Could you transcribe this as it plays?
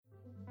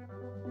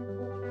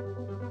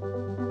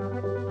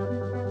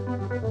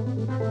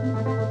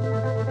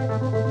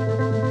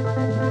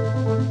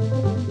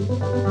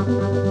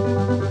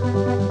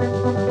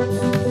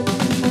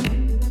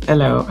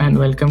Hello and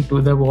welcome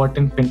to the What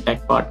in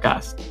Fintech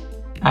podcast.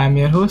 I'm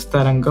your host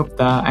Tarang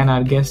Gupta and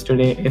our guest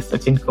today is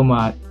Sachin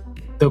Kumar,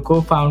 the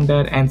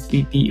co-founder and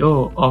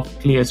CTO of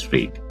Clear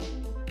Street.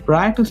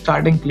 Prior to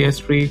starting Clear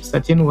Street,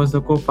 Sachin was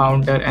the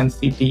co-founder and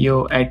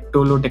CTO at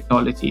Tolo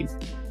Technologies,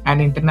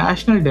 an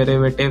international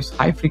derivatives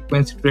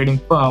high-frequency trading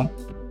firm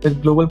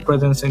with global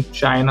presence in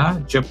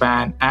China,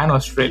 Japan, and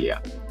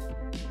Australia.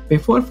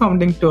 Before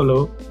founding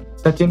Tolo,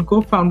 Sachin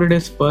co-founded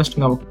his first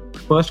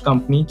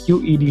company,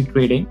 QED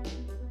Trading,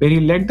 where he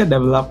led the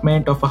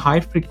development of a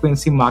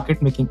high-frequency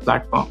market-making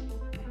platform.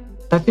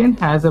 Sachin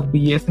has a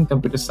BS in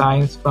computer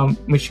science from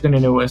Michigan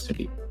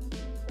University.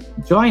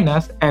 Join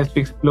us as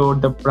we explore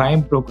the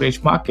prime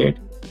brokerage market,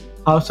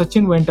 how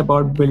Sachin went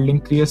about building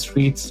Clear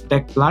Street's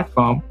tech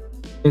platform,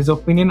 his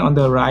opinion on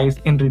the rise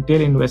in retail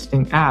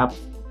investing apps,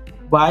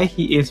 why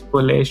he is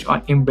bullish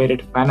on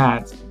embedded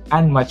finance,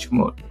 and much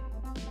more.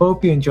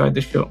 Hope you enjoyed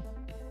the show.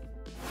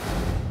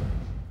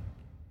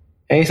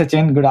 Hey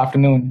Sachin, good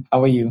afternoon.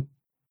 How are you?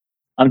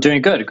 I'm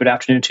doing good. Good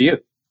afternoon to you.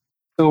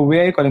 So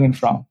where are you calling in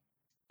from?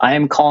 I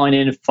am calling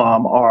in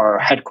from our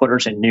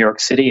headquarters in New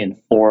York City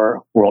in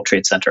 4 World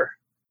Trade Center.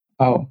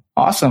 Oh,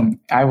 awesome.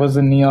 I was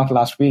in New York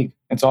last week.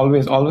 It's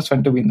always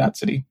fun to be in that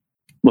city.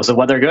 Was the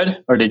weather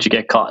good or did you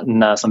get caught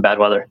in some bad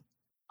weather?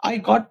 I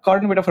got caught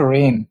in a bit of a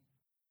rain.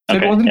 So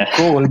Okay, it wasn't yeah.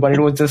 cold, but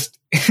it was just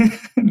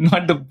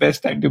not the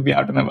best time to be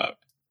out and about.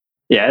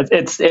 Yeah,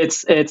 it's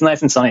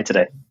nice and sunny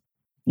today.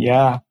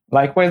 Yeah,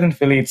 likewise in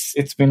Philly,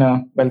 it's been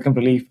a welcome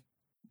relief.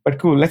 But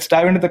cool, let's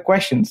dive into the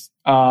questions.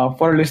 For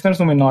our listeners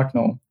who may not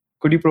know,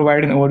 could you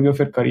provide an overview of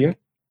your career?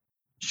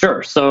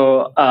 Sure.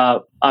 So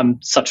I'm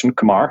Sachin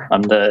Kumar.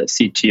 I'm the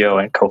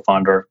CTO and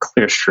co-founder of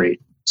Clear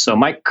Street. So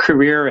my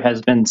career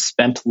has been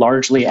spent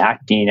largely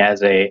acting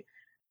as an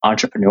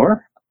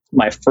entrepreneur.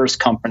 My first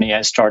company I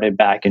started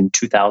back in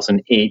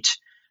 2008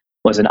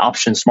 was an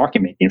options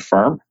market making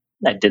firm.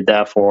 I did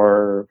that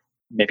for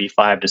maybe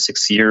 5 to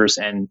 6 years,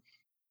 and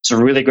it's a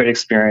really great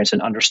experience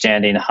in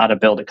understanding how to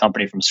build a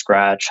company from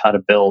scratch, how to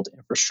build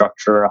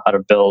infrastructure, how to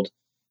build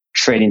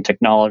trading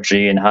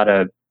technology, and how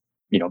to,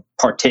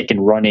 partake in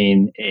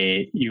running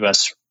a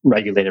U.S.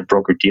 regulated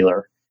broker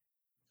dealer.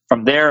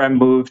 From there, I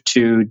moved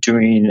to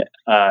creating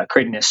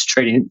this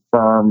trading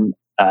firm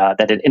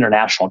that did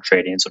international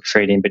trading, so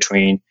trading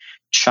between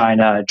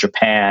China,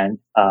 Japan,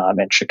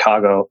 and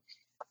Chicago.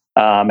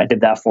 I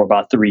did that for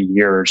about 3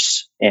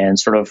 years, and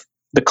sort of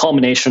the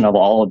culmination of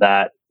all of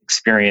that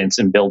experience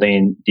in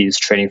building these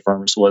trading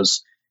firms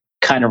was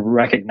kind of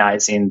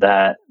recognizing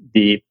that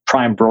the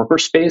prime broker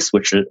space,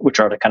 which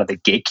are the kind of the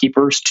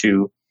gatekeepers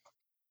to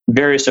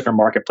various different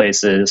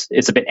marketplaces,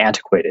 it's a bit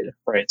antiquated,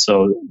 right?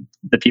 So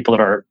the people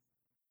that are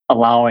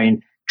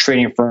allowing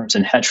trading firms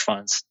and hedge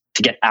funds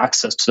to get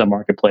access to the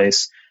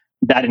marketplace,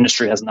 that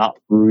industry has not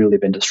really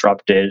been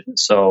disrupted.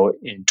 So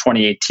in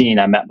 2018,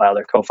 I met my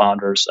other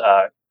co-founders,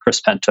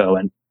 Chris Pento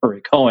and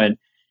Uri Cohen,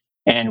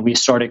 and we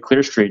started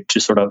Clear Street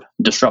to sort of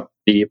disrupt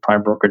the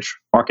prime brokerage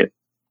market.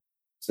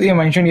 So you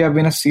mentioned you have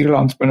been a serial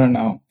entrepreneur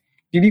now.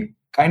 Did you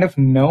kind of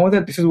know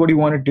that this is what you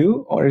want to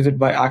do, or is it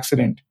by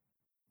accident?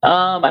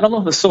 I don't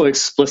know if it's so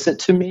explicit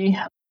to me,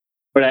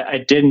 but I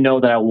did know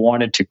that I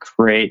wanted to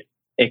create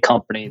a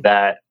company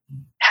that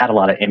had a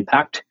lot of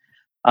impact.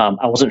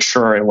 I wasn't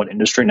sure in what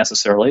industry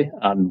necessarily.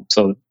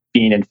 So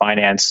being in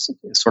finance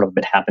is sort of a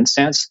bit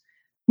happenstance.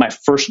 My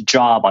first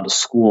job out of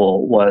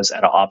school was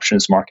at an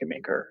options market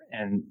maker,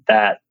 and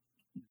that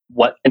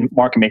what a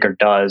market maker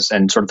does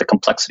and sort of the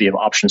complexity of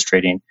options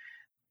trading,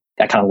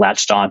 I kind of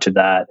latched onto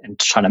that and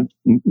trying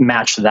to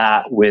match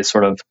that with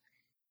sort of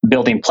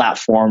building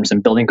platforms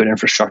and building good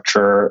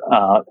infrastructure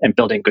and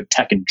building good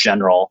tech in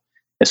general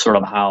is sort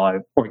of how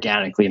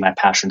my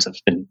passions have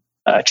been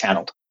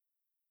channeled.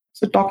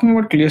 So talking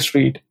about Clear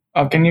Street,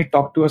 can you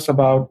talk to us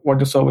about what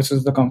the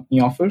services the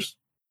company offers?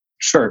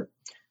 Sure.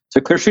 So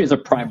Clear Street is a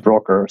prime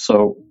broker.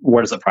 So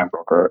what is a prime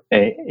broker?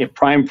 A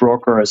prime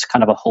broker is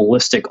kind of a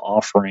holistic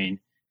offering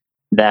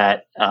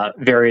that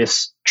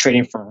various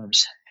trading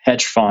firms,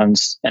 hedge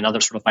funds, and other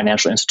sort of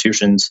financial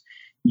institutions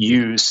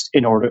use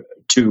in order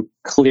to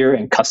clear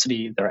and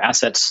custody their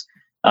assets,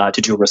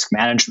 to do risk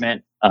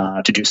management,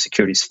 to do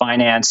securities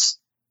finance,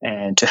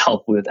 and to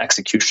help with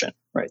execution,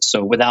 right?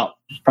 So without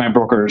prime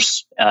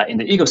brokers in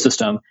the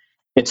ecosystem,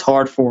 it's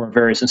hard for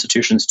various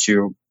institutions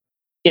to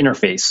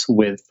interface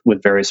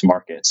with various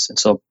markets. And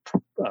so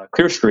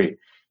Clear Street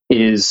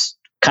is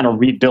kind of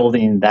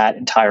rebuilding that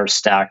entire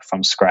stack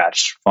from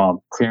scratch, from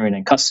clearing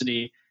and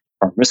custody,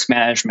 from risk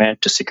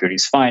management to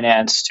securities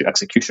finance to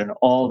execution.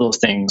 All those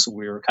things,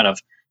 we're kind of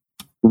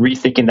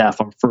rethinking that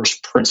from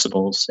first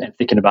principles and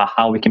thinking about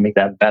how we can make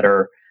that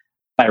better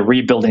by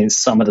rebuilding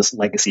some of this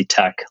legacy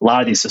tech. A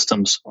lot of these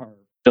systems are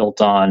built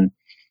on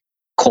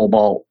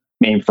COBOL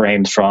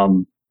mainframes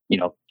from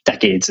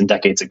decades and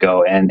decades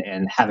ago and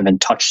haven't been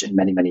touched in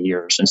many, many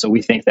years. And so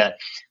we think that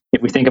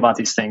if we think about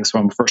these things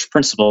from first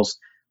principles,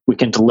 we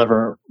can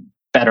deliver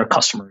better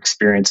customer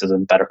experiences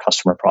and better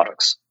customer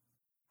products.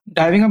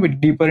 Diving a bit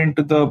deeper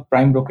into the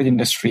prime brokerage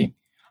industry,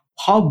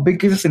 how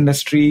big is this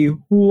industry?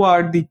 Who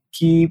are the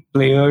key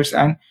players?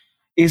 And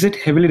Is it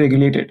heavily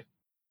regulated?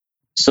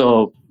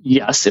 So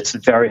yes, it's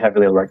very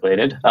heavily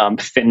regulated.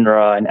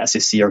 FINRA and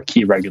SEC are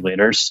key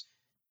regulators.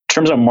 In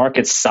terms of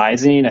market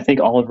sizing, I think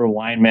Oliver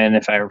Wyman,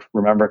 if I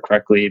remember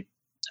correctly,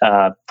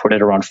 put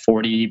it around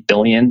 40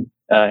 billion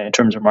in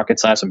terms of market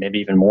size, or maybe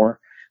even more.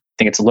 I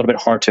think it's a little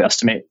bit hard to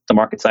estimate the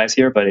market size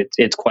here, but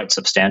it's quite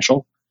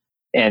substantial.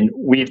 And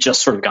we've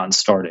just sort of gotten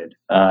started.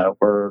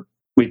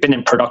 We've been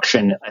in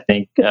production, I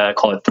think,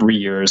 call it 3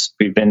 years.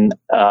 We've been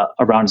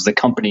around as a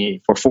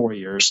company for 4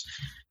 years.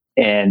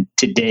 And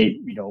to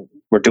date,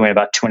 we're doing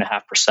about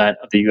 2.5%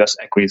 of the U.S.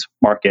 equities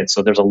market.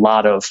 So there's a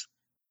lot of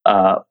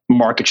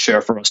market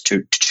share for us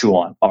to chew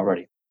on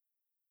already.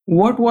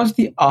 What was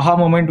the aha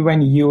moment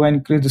when you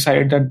and Chris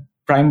decided that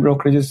prime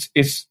brokerage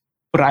is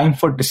prime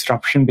for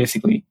disruption,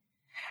 basically?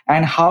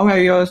 And how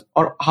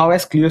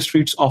has Clear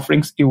Street's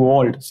offerings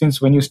evolved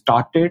since when you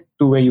started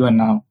to where you are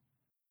now?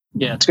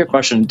 Yeah, it's a good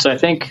question. So I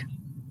think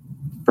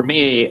for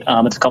me,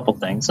 it's a couple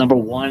things. Number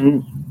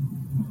one,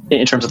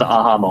 in terms of the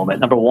aha moment,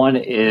 number one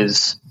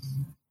is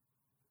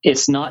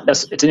it's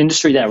an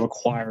industry that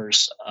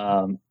requires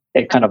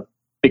a kind of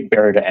big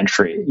barrier to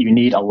entry. You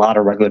need a lot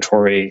of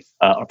regulatory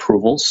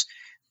approvals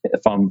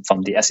from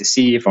the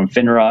SEC, from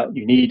FINRA.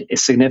 You need a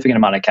significant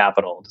amount of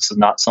capital. This is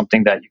not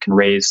something that you can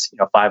raise,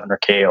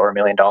 $500K or $1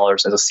 million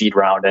as a seed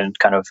round and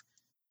kind of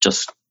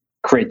just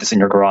create this in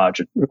your garage.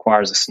 It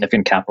requires a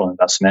significant capital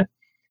investment.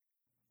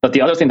 But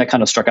the other thing that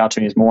kind of struck out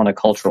to me is more on the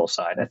cultural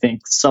side. I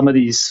think some of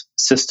these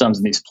systems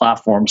and these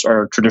platforms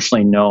are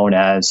traditionally known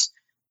as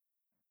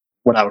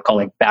what I would call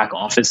like back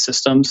office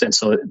systems. And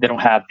so they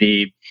don't have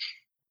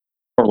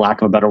for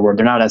lack of a better word,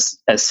 they're not as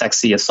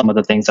sexy as some of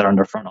the things that are in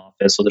the front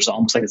office. So there's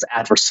almost like this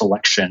adverse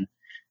selection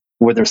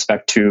with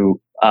respect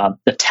to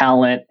the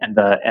talent and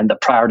the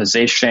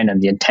prioritization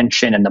and the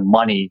intention and the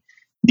money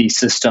these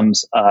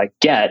systems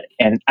get.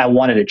 And I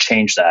wanted to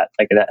change that.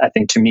 I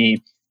think to me,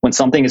 when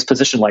something is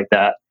positioned like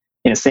that,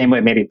 in the same way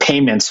maybe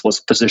payments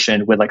was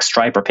positioned with like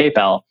Stripe or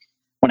PayPal,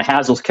 when it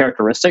has those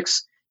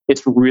characteristics,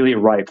 it's really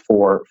ripe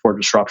for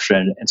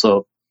disruption. And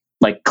so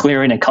like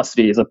clearing and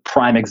custody is a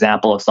prime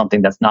example of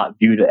something that's not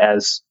viewed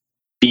as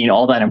being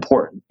all that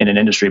important in an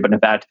industry, but in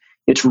fact,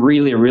 it's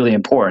really, really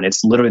important.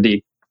 It's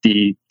literally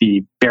the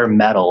bare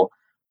metal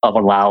of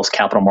what allows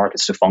capital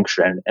markets to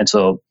function. And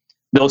so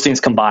those things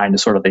combined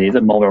is sort of the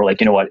moment where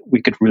like, you know what,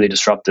 we could really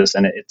disrupt this,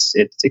 and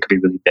it could be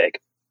really big.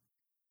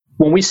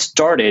 When we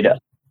started,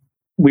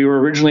 we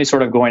were originally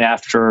sort of going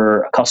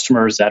after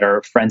customers that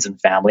are friends and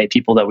family,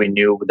 people that we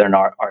knew within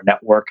our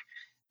network.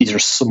 These are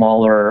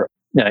smaller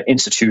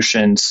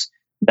institutions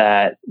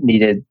that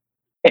needed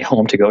a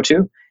home to go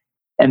to.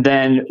 And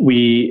then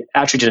we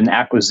actually did an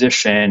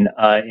acquisition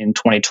in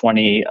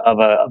 2020 of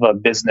a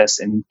business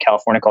in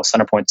California called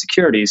Centerpoint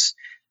Securities.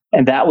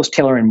 And that was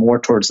tailoring more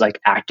towards like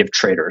active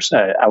traders.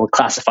 I would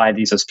classify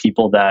these as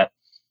people that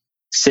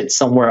sit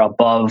somewhere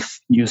above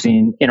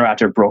using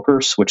Interactive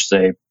Brokers, which is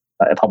a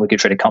publicly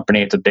traded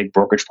company. It's a big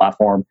brokerage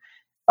platform,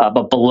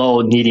 but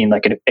below needing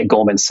like a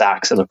Goldman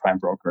Sachs as a prime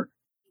broker.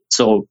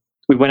 So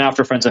we went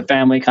after friends and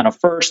family kind of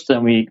first,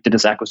 then we did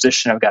this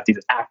acquisition. I've got these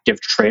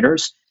active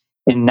traders.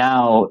 And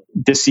now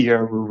this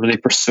year, we're really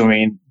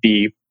pursuing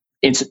the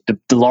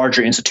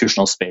larger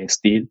institutional space,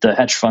 the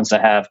hedge funds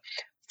that have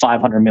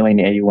 500 million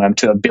AUM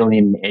to 1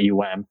 billion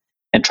AUM,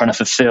 and trying to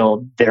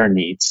fulfill their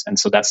needs. And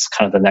so that's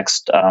kind of the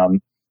next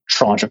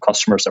tranche of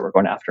customers that we're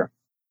going after.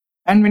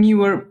 And when you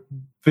were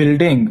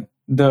building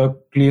the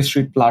Clear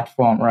Street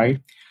platform, right,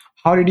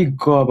 how did you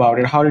go about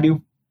it? How did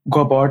you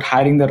go about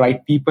hiring the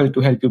right people to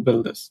help you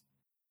build this?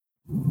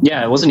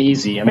 Yeah, it wasn't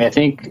easy. I mean, I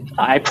think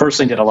I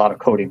personally did a lot of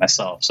coding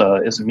myself. So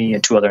it was me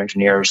and 2 other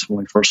engineers when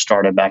we first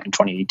started back in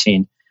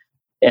 2018.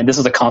 And this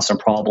is a constant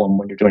problem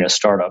when you're doing a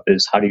startup: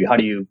 is how do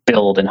you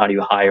build and how do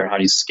you hire and how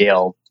do you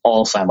scale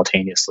all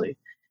simultaneously?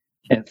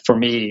 And for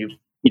me,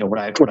 what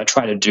I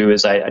try to do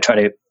is I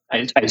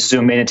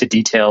zoom in into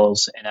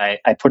details, and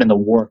I put in the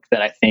work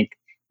that I think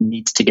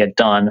needs to get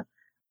done,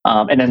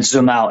 and then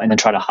zoom out and then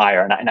try to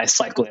hire, and I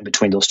cycle in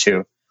between those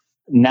two.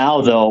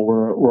 Now, though,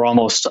 we're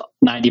almost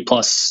 90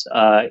 plus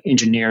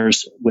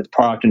engineers with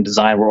product and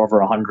design. We're over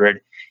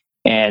 100,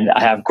 and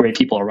I have great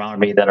people around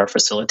me that are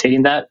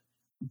facilitating that.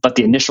 But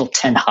the initial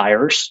 10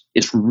 hires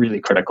is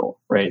really critical,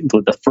 right?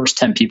 The first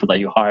 10 people that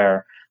you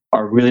hire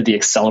are really the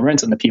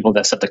accelerants and the people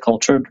that set the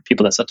culture, the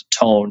people that set the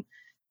tone,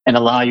 and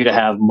allow you to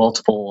have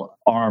multiple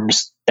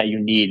arms that you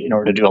need in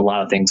order to do a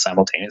lot of things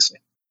simultaneously.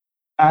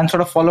 And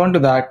sort of follow on to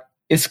that,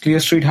 is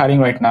Clear Street hiring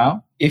right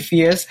now? If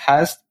yes,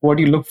 has what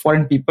you look for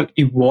in people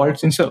evolved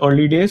since the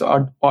early days,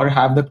 or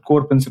have the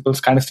core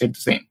principles kind of stayed the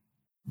same?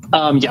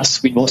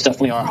 Yes, we most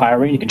definitely are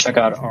hiring. You can check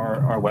out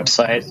our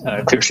website,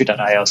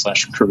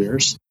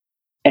 clearstreet.io/careers.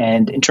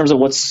 And in terms of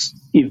what's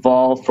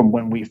evolved from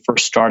when we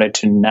first started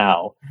to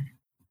now,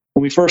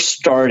 when we first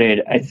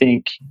started, I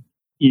think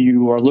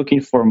you are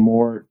looking for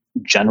more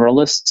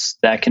generalists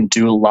that can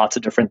do lots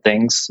of different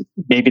things.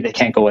 Maybe they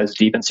can't go as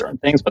deep in certain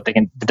things, but they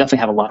definitely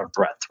have a lot of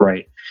breadth,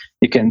 right?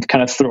 You can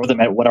kind of throw them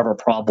at whatever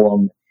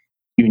problem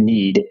you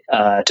need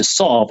to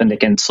solve, and they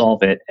can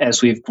solve it.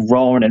 As we've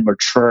grown and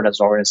matured as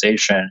an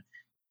organization,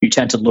 you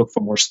tend to look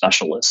for more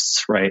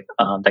specialists, right?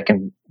 That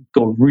can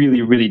go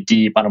really, really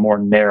deep on a more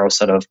narrow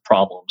set of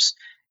problems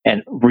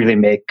and really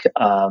make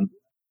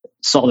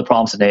solve the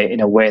problems in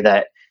a way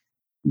that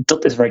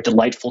is very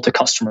delightful to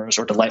customers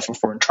or delightful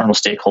for internal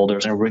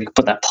stakeholders, and really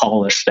put that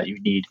polish that you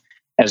need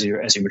as you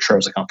mature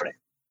as a company.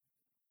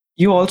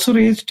 You also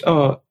raised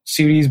a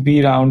Series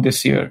B round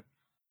this year.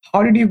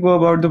 How did you go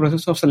about the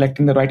process of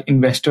selecting the right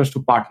investors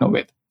to partner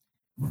with?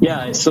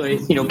 Yeah, so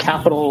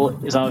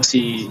capital is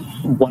obviously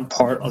one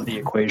part of the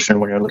equation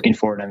when you're looking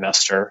for an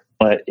investor,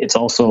 but it's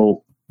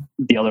also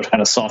the other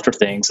kind of softer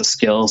things, the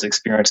skills,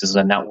 experiences,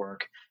 and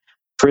network.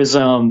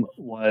 Prism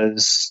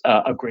was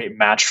a great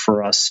match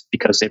for us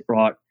because they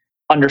brought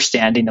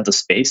understanding of the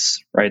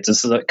space, right?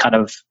 This is a kind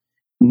of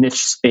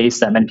niche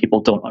space that many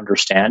people don't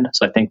understand.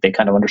 So I think they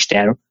kind of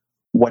understand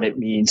what it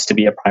means to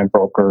be a prime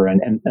broker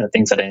and the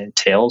things that it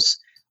entails.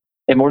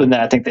 And more than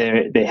that, I think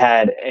they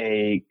had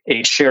a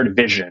shared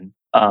vision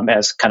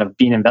as kind of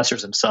being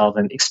investors themselves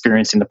and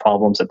experiencing the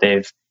problems that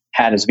they've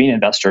had as being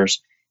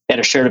investors. They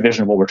had a shared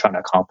vision of what we're trying to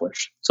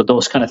accomplish. So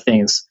those kind of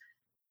things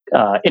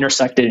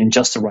intersected in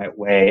just the right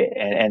way.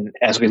 And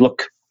as we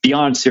look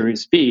beyond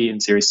Series B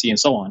and Series C and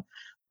so on,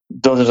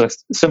 those are the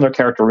similar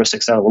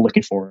characteristics that we're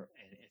looking for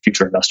in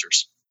future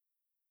investors.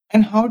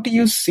 And how do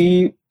you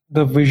see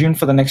the vision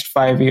for the next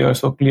 5 years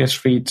for Clear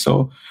Street?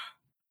 So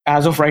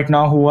as of right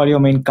now, who are your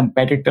main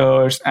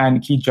competitors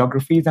and key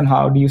geographies, and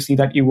how do you see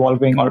that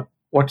evolving, or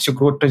what's your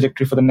growth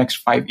trajectory for the next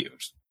 5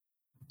 years?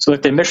 So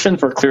the mission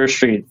for Clear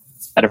Street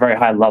at a very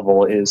high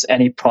level is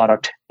any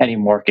product, any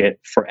market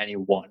for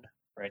anyone.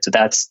 Right? So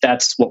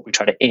that's what we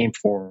try to aim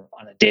for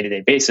on a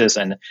day-to-day basis,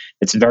 and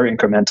it's very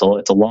incremental.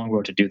 It's a long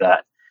road to do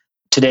that.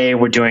 Today,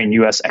 we're doing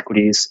U.S.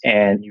 equities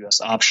and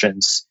U.S.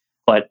 options,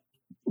 but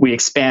we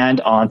expand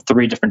on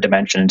 3 different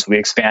dimensions. We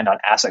expand on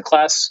asset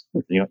class,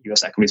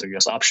 U.S. equities or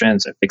U.S.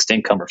 options, and fixed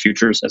income or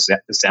futures as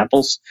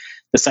examples.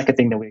 The second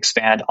thing that we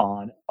expand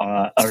on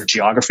are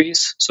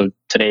geographies. So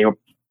today, we're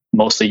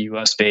mostly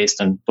U.S. based,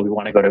 but we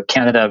want to go to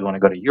Canada, we want to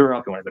go to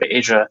Europe, we want to go to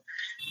Asia.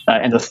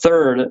 And the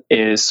third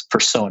is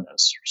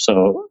personas.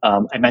 So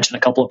I mentioned a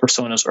couple of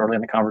personas early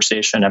in the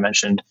conversation. I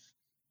mentioned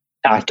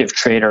active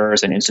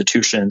traders and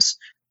institutions,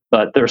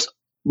 but there's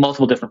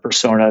multiple different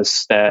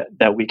personas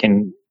that we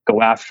can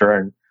go after.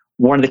 And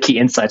one of the key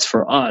insights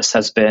for us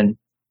has been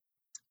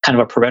kind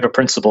of a Pareto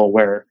principle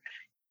where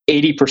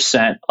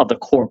 80% of the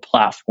core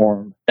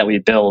platform that we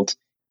build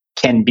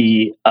can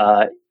be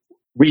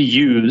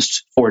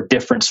reused for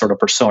different sort of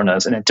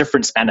personas, and a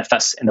difference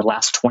manifests in the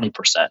last 20%.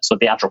 So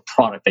the actual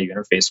product that you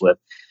interface with.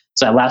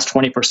 So that last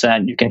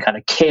 20%, you can kind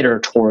of cater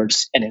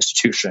towards an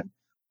institution,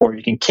 or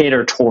you can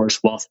cater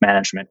towards wealth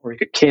management, or you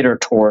could cater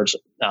towards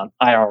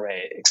IRA,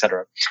 et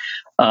cetera.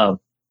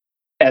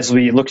 As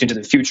we look into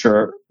the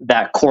future,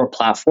 that core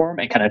platform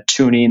and kind of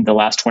tuning the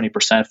last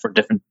 20% for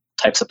different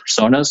types of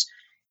personas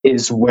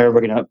is where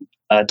we're going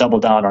to double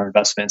down our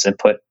investments and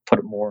put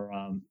more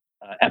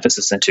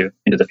emphasis into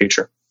the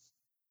future.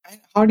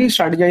 How do you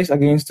strategize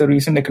against the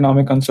recent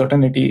economic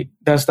uncertainty?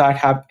 Does that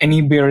have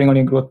any bearing on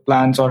your growth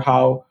plans, or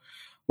how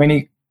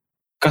many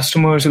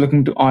customers you're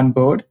looking to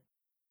onboard?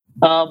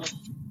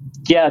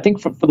 Yeah, I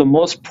think for the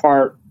most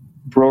part,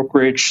 the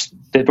brokerage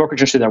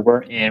industry that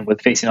we're in,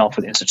 with facing off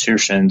with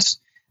institutions,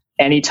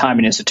 anytime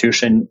an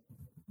institution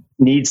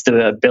needs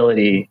the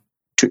ability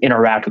to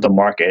interact with the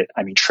market,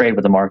 trade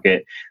with the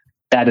market,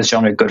 that is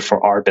generally good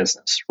for our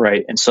business,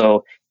 right? And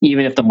so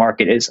even if the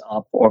market is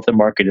up or if the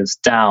market is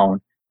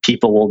down,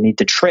 people will need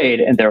to trade,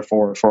 and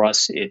therefore for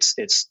us,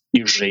 it's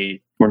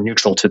usually we're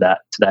neutral to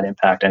that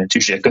impact, and it's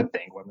usually a good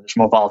thing. When there's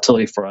more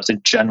volatility for us,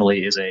 it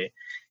generally is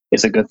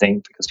a good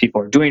thing because people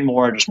are doing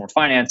more. There's more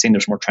financing.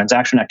 There's more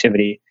transaction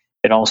activity.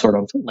 It all sort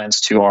of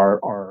lends to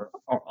our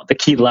the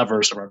key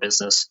levers of our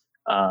business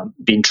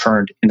being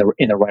turned in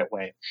the right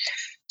way.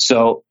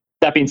 So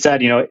that being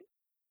said,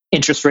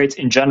 interest rates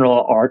in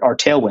general are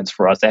tailwinds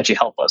for us. They actually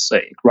help us.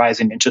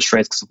 Rising interest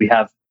rates, because we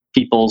have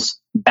people's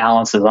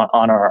balances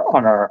on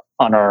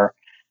our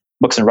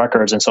books and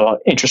records, and so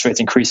interest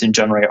rates increasing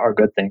generally are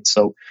good things.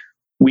 So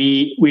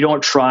we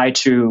don't try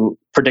to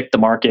predict the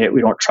market. We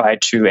don't try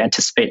to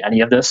anticipate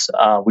any of this.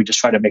 We just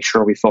try to make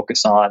sure we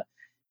focus on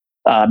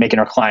making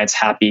our clients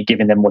happy,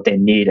 giving them what they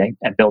need,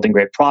 and building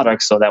great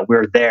products so that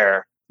we're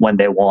there when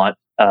they want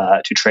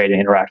to trade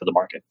and interact with the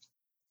market.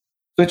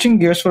 Switching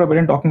gears for a bit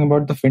and talking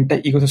about the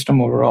fintech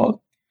ecosystem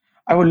overall,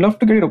 I would love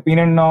to get your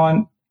opinion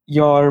on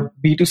your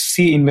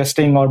B2C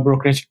investing or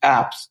brokerage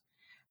apps.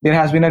 There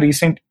has been a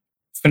recent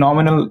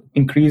phenomenal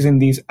increase in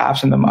these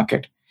apps in the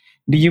market.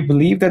 Do you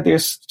believe that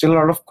there's still a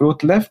lot of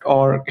growth left,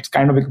 or it's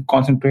kind of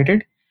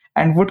concentrated?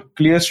 And would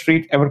Clear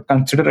Street ever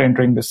consider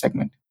entering this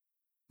segment?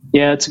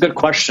 Yeah, it's a good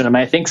question.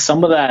 I think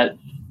some of that,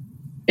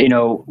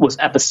 was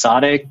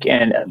episodic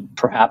and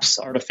perhaps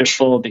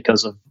artificial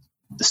because of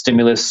the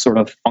stimulus sort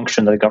of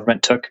function that the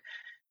government took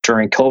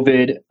during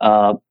COVID.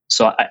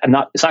 So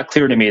it's not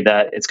clear to me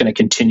that it's going to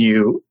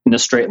continue in a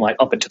straight line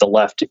up and to the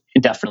left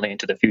indefinitely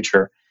into the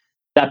future.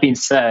 That being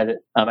said,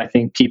 I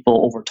think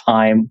people over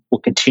time will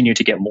continue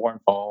to get more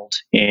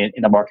involved in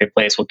the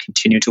marketplace, will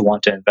continue to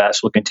want to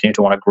invest, will continue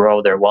to want to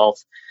grow their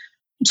wealth.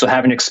 So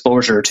having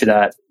exposure to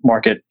that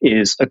market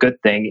is a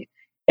good thing.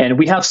 And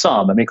we have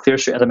some. I mean, Clear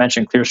Street, as I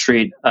mentioned, Clear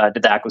Street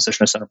did the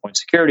acquisition of Centerpoint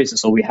Securities. And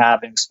so we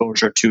have an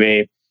exposure to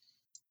a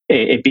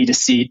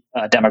B2C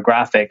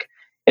demographic.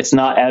 It's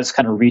not as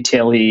kind of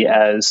retail-y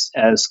as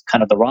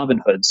kind of the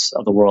Robin Hoods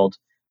of the world.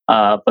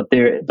 But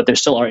there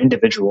still are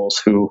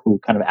individuals who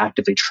kind of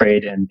actively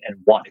trade and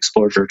want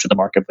exposure to the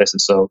marketplace.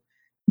 And so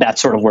that's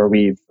sort of where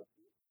we've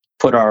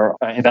put our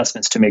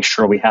investments to make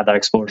sure we have that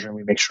exposure and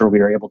we make sure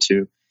we are able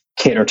to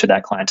cater to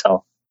that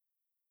clientele.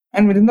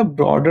 And within the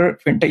broader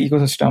fintech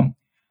ecosystem,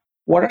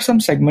 what are some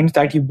segments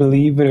that you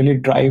believe will really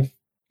drive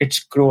its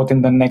growth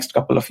in the next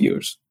couple of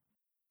years?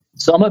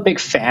 So I'm a big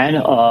fan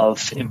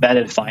of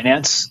embedded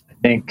finance. I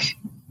think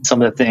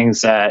some of the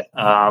things that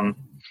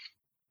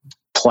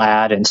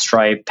Plaid and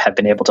Stripe have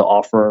been able to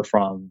offer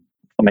from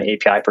an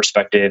API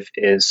perspective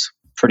is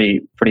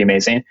pretty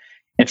amazing.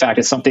 In fact,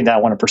 it's something that I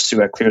want to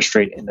pursue at Clear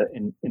Street in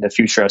the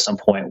future at some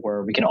point,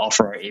 where we can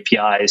offer our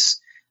APIs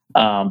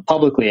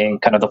publicly,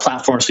 and kind of the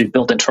platforms we've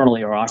built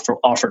internally are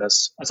offered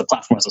as a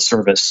platform as a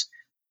service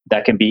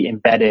that can be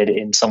embedded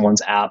in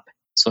someone's app,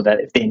 so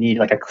that if they need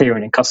like a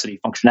clearing and custody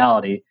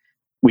functionality,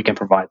 we can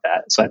provide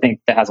that. So I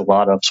think that has a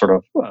lot of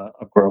sort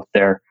of growth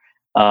there,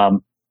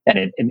 and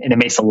it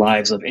makes the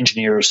lives of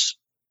engineers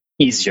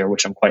easier,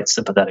 which I'm quite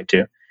sympathetic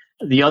to.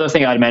 The other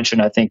thing I'd mention,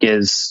 I think,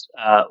 is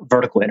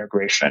vertical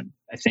integration.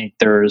 I think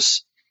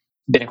there's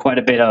been quite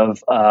a bit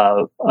of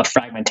a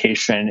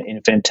fragmentation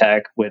in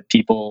fintech, with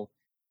people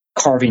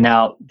carving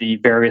out the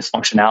various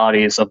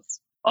functionalities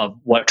of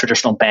what a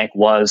traditional bank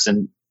was,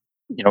 and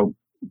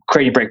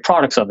creating break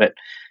products of it.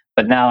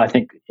 But now I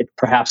think it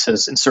perhaps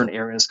has, in certain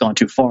areas, gone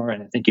too far,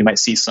 and I think you might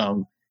see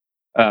some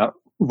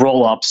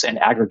roll-ups and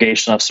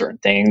aggregation of certain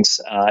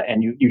things.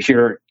 And you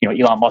hear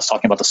Elon Musk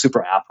talking about the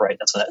super app, right?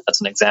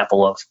 That's an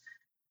example of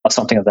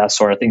something of that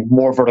sort. I think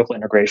more vertical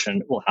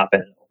integration will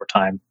happen over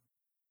time.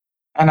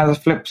 And as a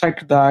flip side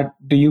to that,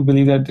 do you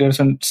believe that there are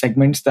some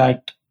segments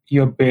that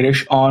you're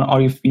bearish on,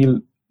 or you feel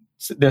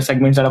there are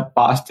segments that are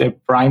past their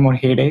prime or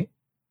heyday?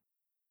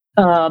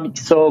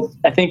 So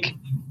I think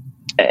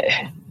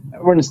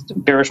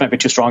bearish might be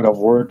too strong a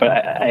word, but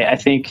I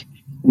think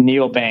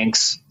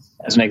neobanks,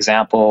 as an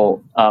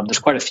example, there's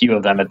quite a few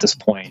of them at this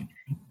point.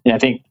 And I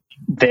think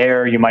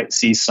there you might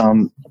see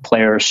some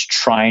players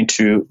trying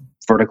to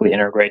vertically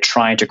integrate,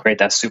 trying to create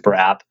that super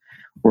app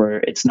where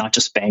it's not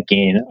just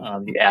banking.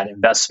 You add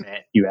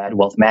investment, you add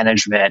wealth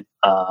management,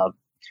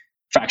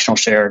 fractional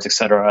shares, et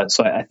cetera.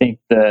 So I think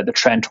the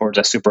trend towards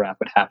a super app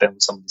would happen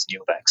with some of these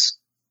neobanks.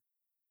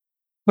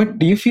 But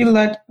do you feel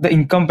that the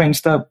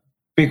incumbents, the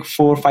big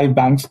 4 or 5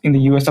 banks in the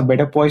US, are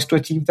better poised to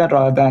achieve that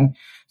rather than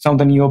some of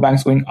the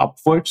neobanks going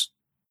upwards?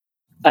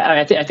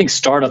 I think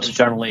startups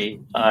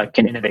generally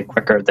can innovate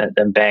quicker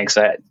than banks.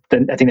 I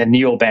think the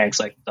neobanks,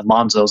 like the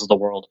Monzos of the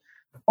world,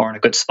 are in a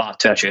good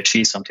spot to actually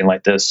achieve something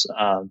like this.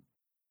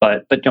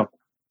 But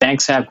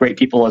banks have great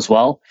people as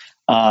well.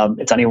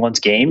 It's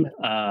anyone's game,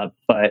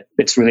 but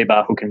it's really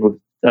about who can move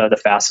the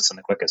fastest and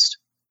the quickest.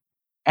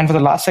 And for the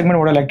last segment,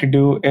 what I like to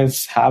do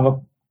is have a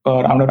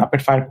round of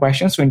rapid fire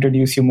questions to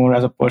introduce you more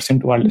as a person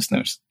to our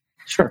listeners.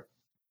 Sure.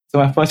 So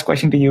my first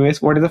question to you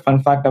is, what is a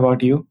fun fact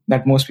about you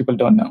that most people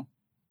don't know?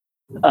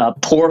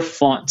 Poor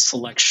font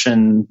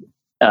selection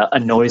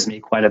annoys me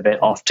quite a bit,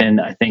 often,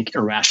 I think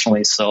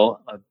irrationally so.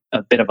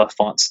 A bit of a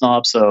font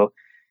snob. So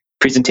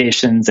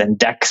presentations and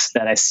decks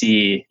that I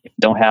see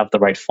don't have the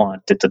right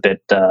font. It's a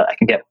bit, I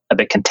can get a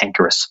bit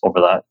cantankerous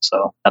over that.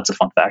 So that's a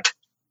fun fact.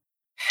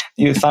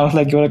 You sound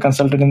like you were a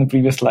consultant in the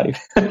previous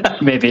life.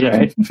 Maybe,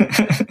 right?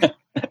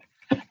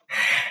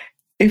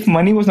 If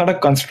money was not a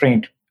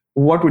constraint,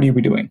 what would you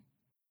be doing?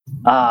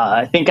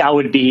 I think I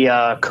would be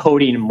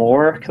coding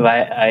more, because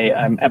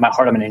I'm at my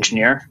heart, I'm an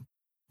engineer.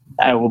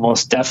 I will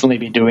most definitely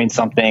be doing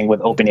something with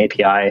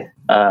OpenAPI.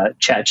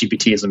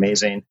 ChatGPT is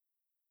amazing.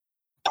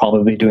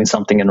 Probably doing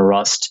something in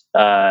Rust.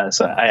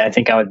 So I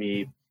think I'd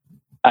be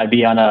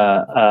on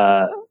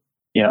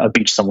a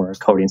beach somewhere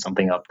coding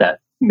something up that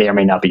may or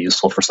may not be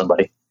useful for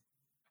somebody.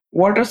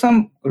 What are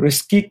some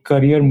risky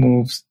career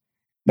moves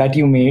that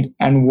you made,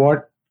 and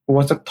what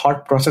was the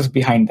thought process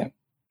behind them?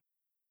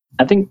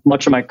 I think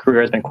much of my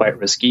career has been quite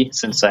risky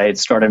since I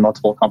started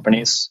multiple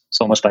companies.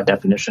 So almost by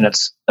definition,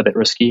 it's a bit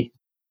risky.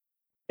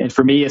 And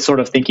for me, it's sort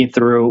of thinking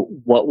through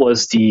what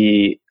was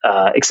the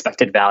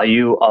expected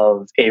value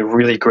of a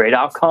really great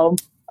outcome.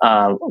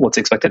 What's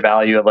the expected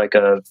value of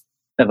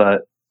a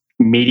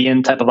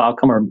median type of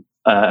outcome, or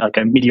like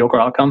a mediocre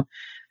outcome?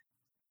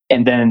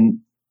 And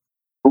then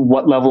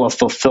what level of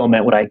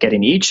fulfillment would I get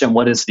in each, and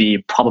what is the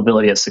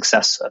probability of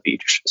success of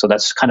each? So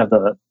that's kind of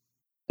the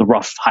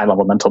rough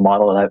high-level mental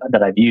model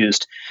that I've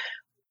used.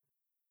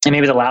 And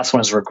maybe the last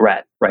one is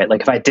regret, right?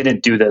 Like if I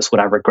didn't do this, would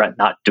I regret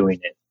not doing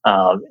it?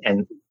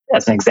 And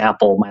as an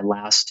example, my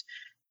last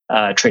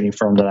trading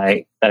firm that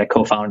I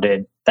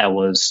co-founded, that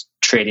was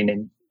trading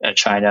in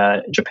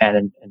China,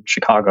 Japan, and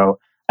Chicago,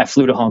 I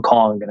flew to Hong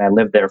Kong and I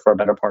lived there for a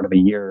better part of a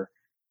year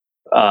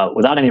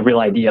without any real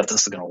idea if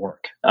this is going to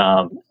work.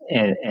 But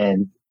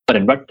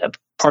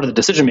part of the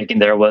decision making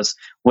there was,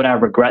 would I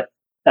regret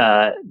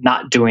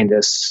not doing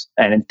this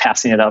and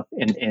passing it up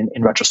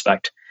in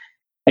retrospect?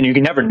 And you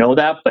can never know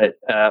that, but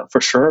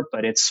for sure.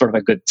 But it's sort of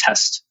a good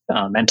test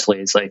mentally.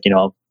 It's like,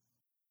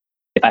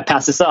 if I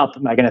pass this up,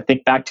 am I going to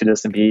think back to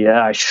this and be,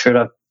 I should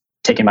have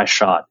taken my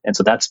shot? And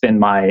so that's been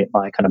my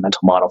kind of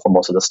mental model for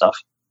most of the stuff.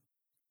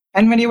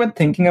 And when you were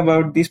thinking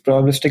about these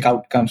probabilistic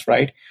outcomes,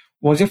 right,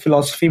 was your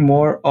philosophy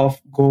more of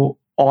go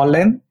all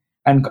in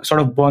and sort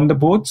of burn the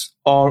boats,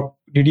 or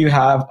did you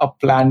have a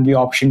plan B,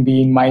 option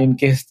B in mind in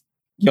case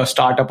your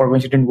startup or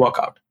venture didn't work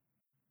out?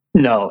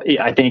 No,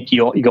 I think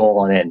you go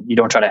all in. You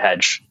don't try to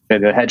hedge.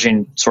 The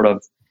hedging sort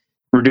of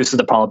reduces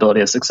the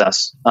probability of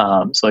success.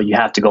 So you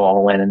have to go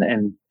all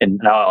in,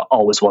 and I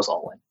always was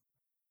all in.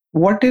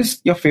 What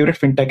is your favorite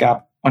fintech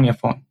app on your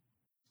phone?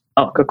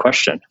 Oh, good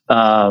question.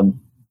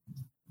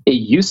 It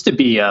used to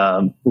be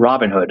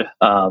Robinhood.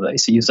 I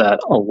used to use that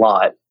a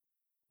lot.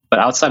 But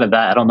outside of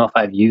that, I don't know if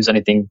I've used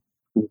anything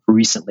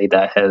recently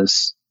that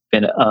has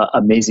been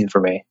amazing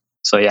for me.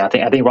 So yeah, I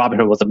think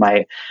Robinhood was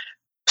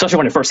especially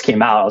when it first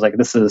came out, I was like,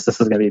 this is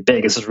going to be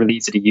big. This is really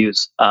easy to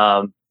use.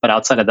 But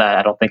outside of that,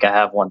 I don't think I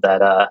have one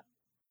that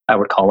I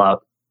would call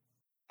out.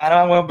 I know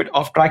I'm a bit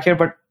off track here,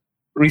 but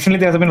recently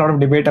there's been a lot of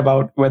debate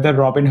about whether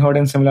Robinhood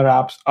and similar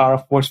apps are a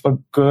force for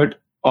good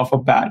or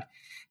for bad,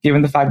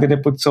 given the fact that they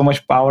put so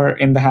much power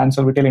in the hands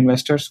of retail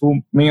investors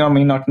who may or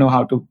may not know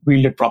how to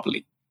wield it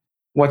properly.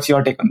 What's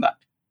your take on that?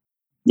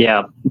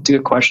 Yeah, it's a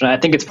good question. I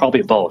think it's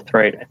probably both,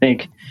 right? I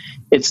think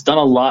it's done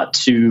a lot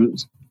to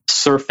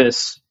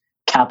surface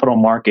capital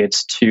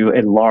markets to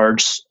a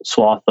large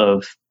swath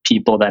of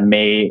people that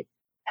may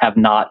have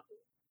not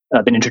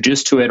been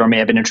introduced to it or may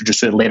have been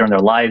introduced to it later in their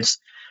lives.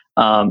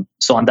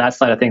 So on that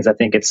side of things, I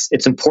think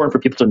it's important for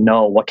people to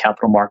know what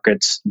capital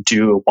markets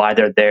do, why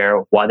they're there,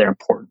 why they're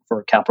important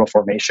for capital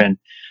formation.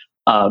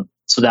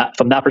 So that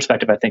from that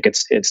perspective, I think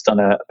it's done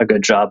a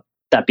good job.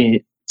 That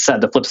being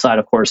said, the flip side,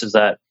 of course, is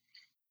that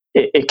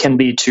it can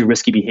lead to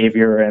risky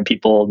behavior and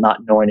people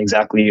not knowing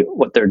exactly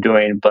what they're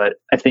doing. But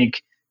I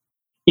think,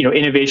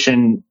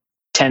 innovation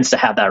tends to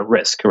have that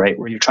risk, right?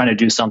 Where you're trying to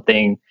do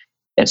something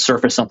and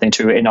surface something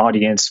to an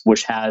audience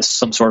which has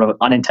some sort of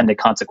unintended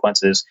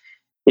consequences.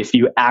 If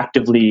you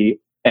actively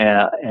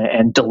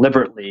and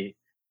deliberately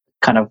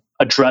kind of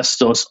address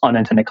those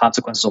unintended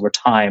consequences over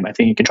time, I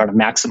think you can try to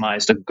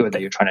maximize the good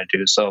that you're trying to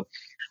do. So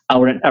I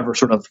wouldn't ever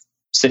sort of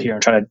sit here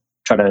and try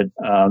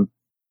to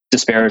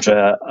disparage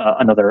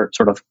another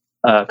sort of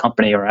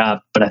company or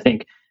app, but I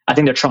think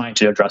they're trying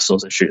to address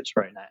those issues,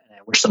 right? And I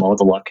wish them all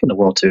the luck in the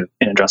world too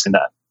in addressing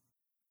that.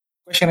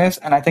 Question is,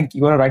 and I think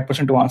you are the right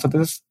person to answer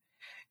this,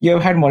 you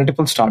have had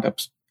multiple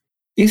startups.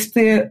 Is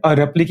there a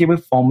replicable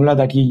formula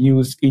that you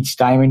use each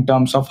time in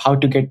terms of how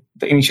to get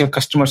the initial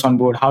customers on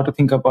board, how to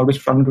think about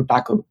which problem to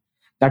tackle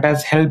that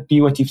has helped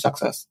you achieve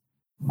success?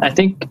 I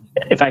think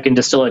if I can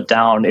distill it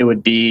down, it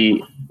would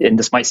be, and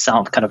this might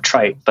sound kind of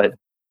trite, but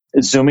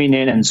zooming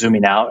in and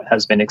zooming out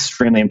has been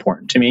extremely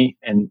important to me.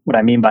 And what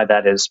I mean by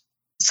that is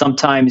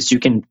sometimes you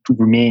can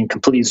remain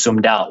completely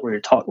zoomed out where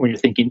you're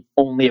thinking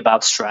only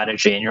about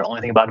strategy and you're only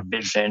thinking about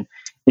vision and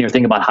you're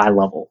thinking about high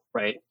level,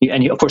 right?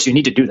 And of course you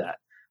need to do that.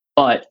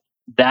 But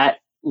that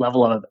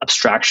level of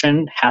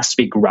abstraction has to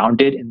be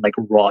grounded in like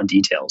raw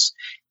details.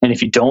 And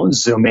if you don't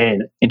zoom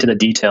in into the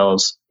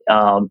details,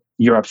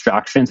 your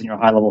abstractions and your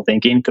high level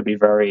thinking could be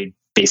very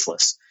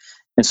baseless.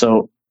 And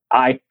so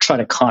I try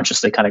to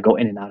consciously kind of go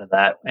in and out of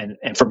that.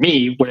 And for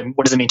me,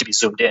 what does it mean to be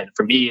zoomed in?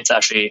 For me, it's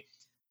actually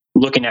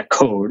looking at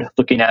code,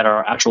 looking at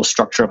our actual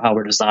structure of how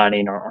we're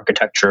designing our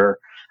architecture,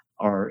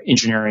 our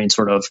engineering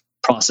sort of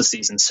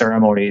processes and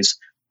ceremonies.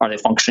 Are they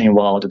functioning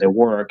well? Do they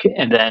work?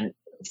 And then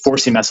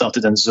forcing myself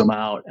to then zoom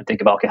out and think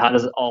about, okay, how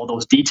does all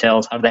those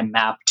details, how do they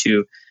map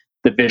to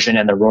the vision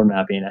and the road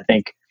mapping? I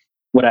think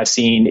what I've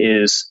seen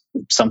is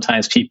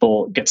sometimes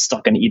people get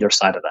stuck on either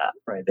side of that,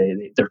 right?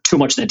 They're too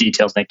much in the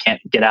details and they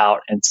can't get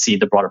out and see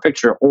the broader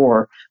picture,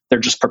 or they're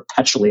just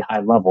perpetually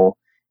high level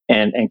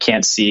and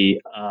can't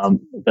see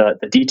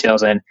the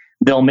details. And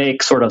they'll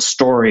make sort of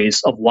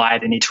stories of why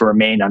they need to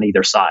remain on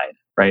either side,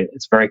 right?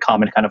 It's very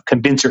common to kind of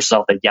convince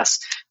yourself that, yes,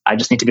 I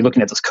just need to be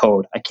looking at this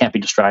code. I can't be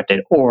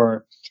distracted.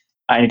 Or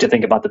I need to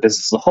think about the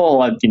business as a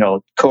whole.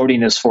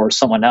 Coding is for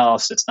someone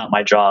else. It's not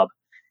my job.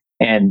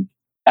 And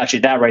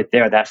actually that right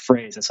there, that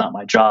phrase, it's not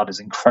my job, is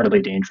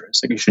incredibly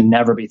dangerous. Like you should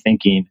never be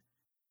thinking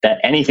that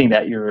anything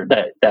that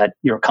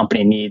your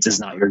company needs is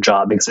not your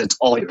job, because it's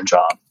all your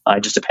job.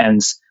 It just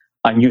depends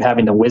on you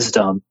having the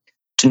wisdom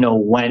to know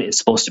when it's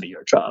supposed to be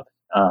your job.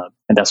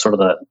 And that's sort of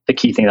the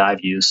key thing that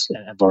I've used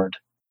and learned.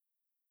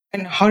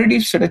 And how did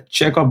you set a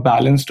check or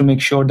balance to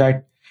make sure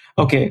that,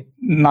 okay,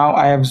 now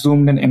I have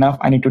zoomed in enough,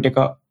 I need to take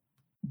a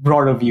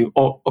broader view,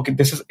 or okay,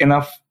 this is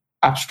enough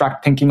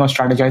abstract thinking or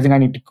strategizing, I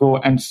need to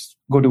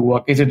go to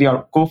work? Is it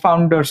your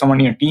co-founder, someone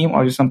in your team,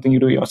 or is it something you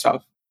do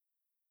yourself?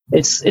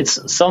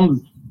 It's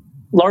some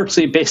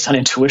largely based on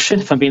intuition.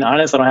 If I'm being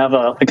honest, I don't have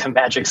a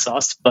magic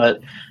sauce, but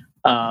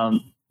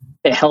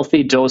a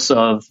healthy dose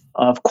of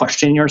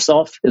questioning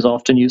yourself is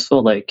often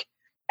useful. Like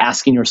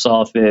asking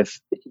yourself if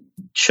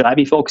should I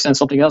be focused on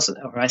something else,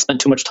 or I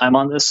spent too much time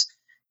on this,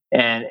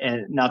 and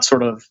not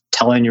sort of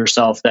telling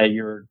yourself that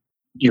you're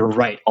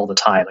right all the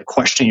time. Like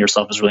questioning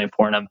yourself is really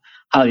important. I'm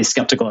highly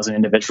skeptical as an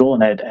individual,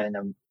 and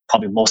I'm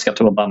probably most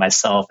skeptical about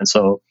myself. And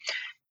so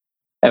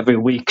every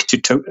week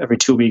to every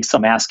 2 weeks,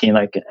 I'm asking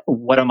like,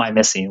 what am I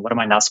missing? What am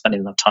I not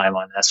spending enough time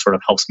on? That sort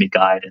of helps me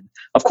guide. And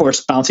of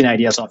course, bouncing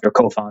ideas off your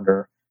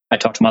co-founder. I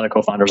talk to my other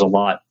co-founders a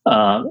lot,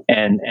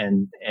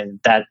 and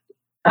that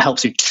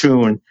helps you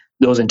tune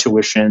those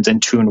intuitions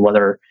and tune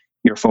whether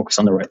you're focused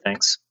on the right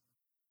things.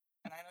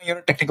 And I know you're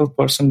a technical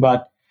person,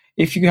 but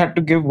if you had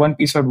to give one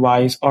piece of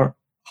advice, or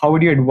how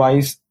would you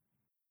advise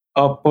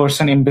a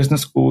person in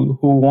business school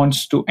who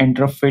wants to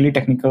enter a fairly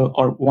technical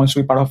or wants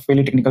to be part of a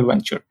fairly technical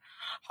venture,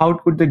 how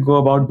could they go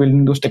about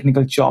building those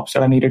technical chops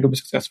that are needed to be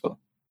successful?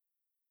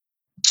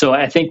 So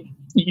I think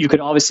you could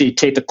obviously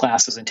take the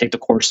classes and take the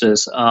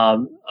courses.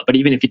 But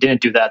even if you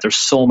didn't do that, there's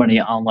so many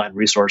online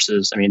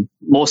resources. I mean,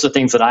 most of the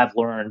things that I've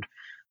learned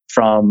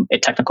from a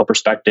technical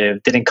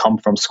perspective didn't come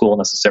from school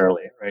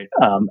necessarily, right?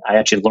 I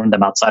actually learned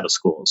them outside of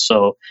school.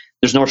 So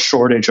there's no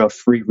shortage of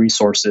free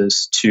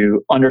resources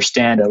to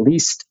understand at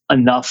least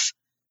enough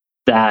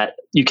that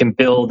you can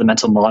build the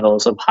mental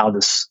models of how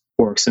this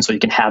works. And so you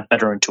can have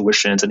better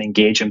intuitions and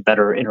engage in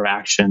better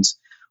interactions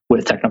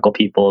with technical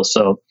people.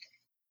 So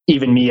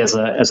even me as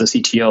a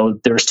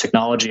CTO, there's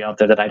technology out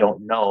there that I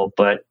don't know,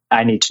 but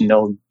I need to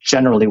know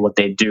generally what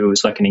they do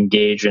so I can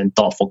engage in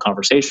thoughtful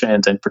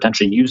conversations and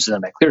potentially use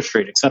them at Clear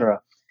Street, et cetera.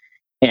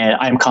 And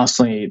I'm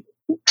constantly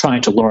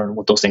trying to learn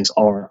what those things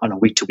are on a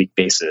week-to-week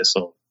basis.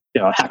 So,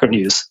 Hacker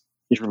News.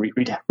 You should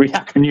read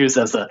Hacker News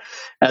as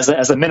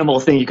a minimal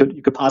thing you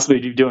could possibly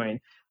be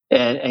doing,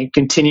 and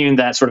continuing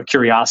that sort of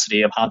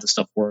curiosity of how this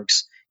stuff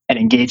works and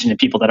engaging in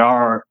people that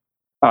are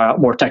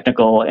more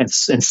technical and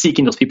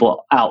seeking those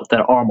people out that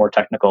are more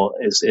technical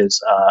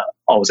is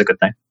always a good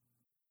thing.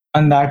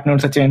 On that note,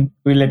 Sachin,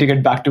 we'll let you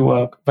get back to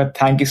work, but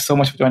thank you so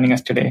much for joining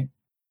us today.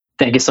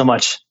 Thank you so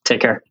much.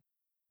 Take care.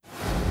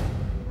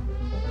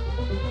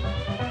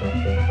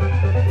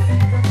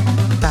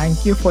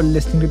 Thank you for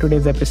listening to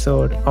today's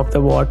episode of the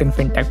What in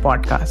Fintech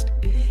podcast.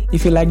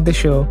 If you like the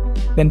show,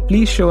 then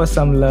please show us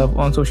some love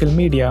on social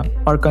media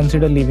or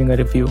consider leaving a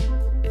review.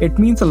 It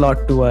means a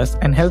lot to us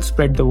and helps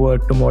spread the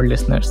word to more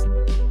listeners.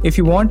 If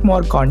you want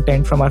more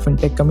content from our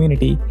fintech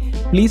community,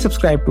 please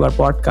subscribe to our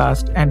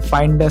podcast and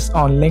find us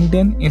on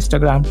LinkedIn,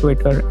 Instagram,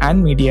 Twitter,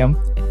 and Medium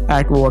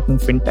at What in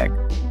Fintech.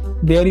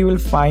 There you will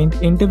find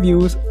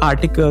interviews,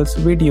 articles,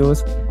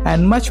 videos,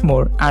 and much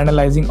more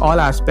analyzing all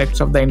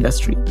aspects of the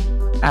industry.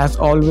 As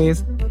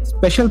always,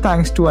 special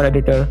thanks to our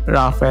editor,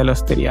 Rafael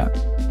Osteria.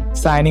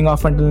 Signing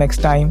off until next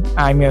time,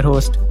 I'm your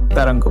host,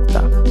 Tarang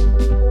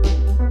Gupta.